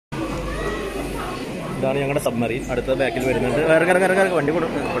ഇതാണ് ഞങ്ങളുടെ സബ്മറീൻ. അടുത്ത ബാക്കിൽ വരുന്നുണ്ട്. ഇറങ്ങ വണ്ടി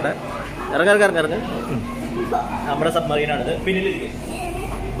കൊടുക്കട്ടെ. ഇറങ്ങ നമ്മുടെ സബ്മറീനാണിത്. പിന്നിലിരിക്കും.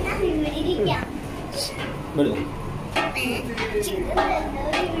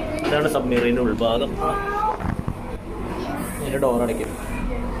 ഇതാണ് സബ്മറീൻ്റെ ഉൾഭാഗം. ഇതിൻ്റെ ഡോർ അടയ്ക്കും.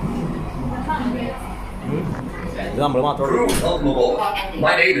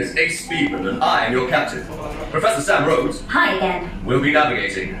 My name is Ace Speedman and I am your captain. Professor Sam Rhodes. Hi again. Will be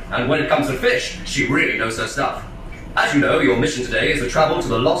navigating, and when it comes to fish, she really knows her stuff. As you know, your mission today is to travel to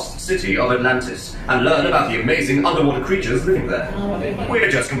the lost city of Atlantis and learn about the amazing underwater creatures living there.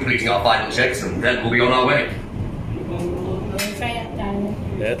 We're just completing our final checks and then we'll be on our way.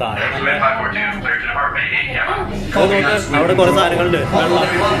 അവിടെ കുറെ സാധനങ്ങളുണ്ട്.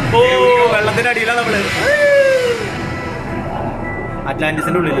 വെള്ളത്തിന്റെ അടിയിലാണ് നമ്മള്.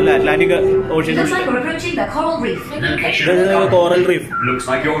 അറ്റ്ലാന്റിസിന്റെ ഉള്ളിലല്ലേ? Atlantic ocean. Coral reef. Looks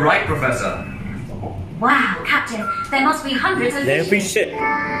like you're right, Professor. Wow, Captain, there must be hundreds of fish.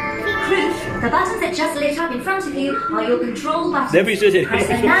 Crew, the buttons that just lit up in front of you are your control buttons. They're fish. Press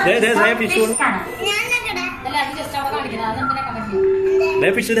them now to start the fish scanner.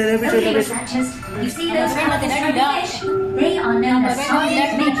 Okay, researchers, you see those fish? They are known as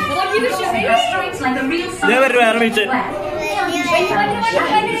solid midges. They have stripes like a real solid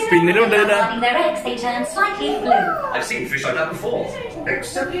Regarding their eggs, they turn slightly blue. I've seen fish like that before,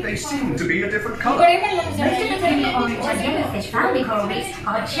 except they seem to be a different color. Most of the tiny orange and yellow fish found in coral reefs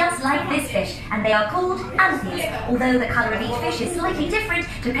are just like this fish, and they are called anthias, although the color of each fish is slightly different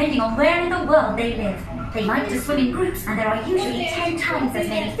depending on where in the world they live. They like to swim in groups, and there are usually 10 times as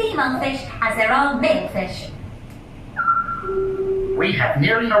many female fish as there are male fish. We have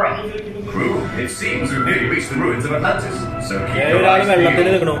nearly arrived. Crew, it seems we've nearly reached the ruins of Atlantis, so keep your eyes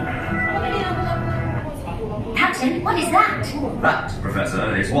peeled. Captain, what is that? That, Professor,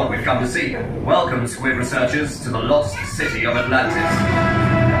 is what we've come to see. Welcome, Squid researchers, to the lost city of Atlantis.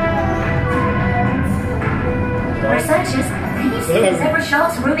 Researchers, can you see the zebra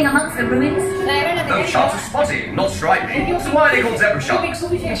sharks roaming amongst the ruins? Those sharks are spotty, not stripy. So why are they called zebra sharks?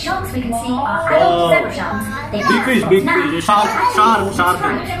 The sharks we can see are adult zebra sharks. They Big fish. Shark.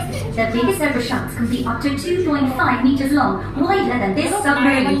 The biggest zebra sharks can be up to 2.5 meters long, wider than this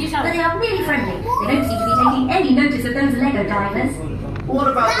submarine, but they are really friendly. They don't seem to be taking any notice of those Lego divers. What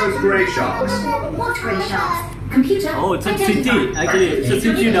about those grey sharks? What grey sharks? Computer, Oh, it's a city. Actually, it's a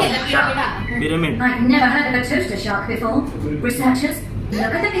city now. Pyramid. I've never heard of a toaster shark before. Researchers,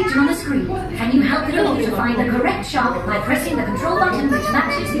 look at the picture on the screen. Can you help the computer find the correct shark by pressing the control button which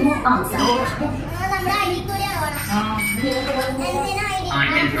matches your answer?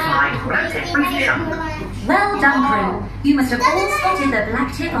 Identified black tip shark. Well done, crew. You must have all spotted the black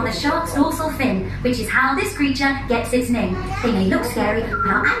tip on the shark's dorsal fin, which is how this creature gets its name. They may look scary,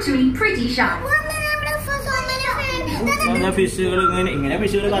 but are actually pretty sharp.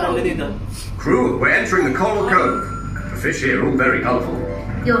 Crew, we're entering the Coral Cove. The fish here are all very colourful.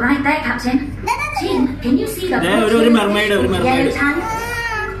 You're right there, Captain. Tim, can you see the mermaid. yellow tang?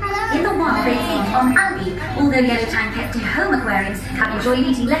 In the wild, they feed on algae, although yellow tang kept in home aquariums have enjoyed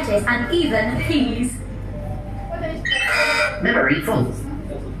eating lettuce and even peas. Memory full.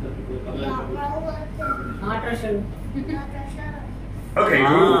 Okay,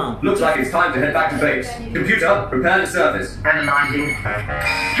 crew, looks like it's time to head back to base. Computer, prepare to surface. Analyzing.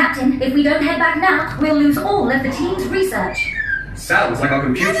 Captain, if we don't head back now, we'll lose all of the team's research. Sounds like our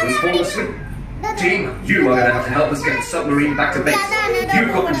computer has fallen asleep. Team, you are going to have to help us get the submarine back to base.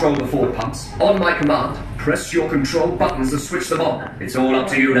 You've got control of the forward pumps. On my command, press your control buttons to switch them on. It's all up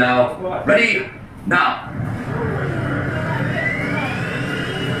to you now. Ready? Now!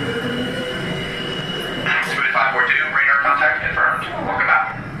 Squid 542, radar contact confirmed. Welcome back.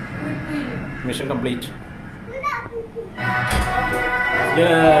 Mission complete.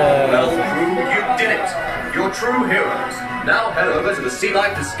 Well, crew, you did it! You're true heroes. Now head over to the Sea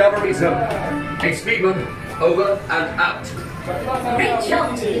Life Discovery Zone. Hey, Speedman, over and out. Great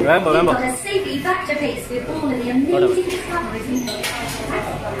job, team. Remember. You got us safely back to base with all of the amazing discoveries.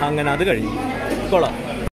 അങ്ങനെ അത് കഴിഞ്ഞു. കൊള്ളാം.